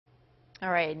All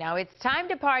right, now it's time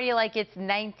to party like it's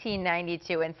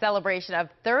 1992. In celebration of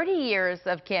 30 years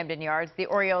of Camden Yards, the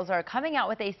Orioles are coming out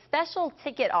with a special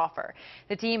ticket offer.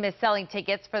 The team is selling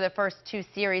tickets for the first two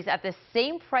series at the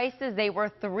same prices they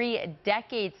were 3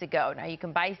 decades ago. Now you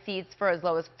can buy seats for as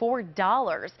low as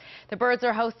 $4. The Birds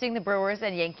are hosting the Brewers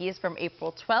and Yankees from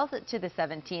April 12th to the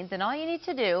 17th, and all you need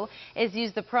to do is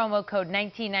use the promo code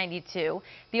 1992.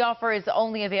 The offer is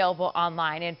only available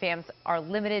online, and fans are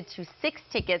limited to 6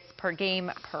 tickets per game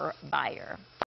per buyer.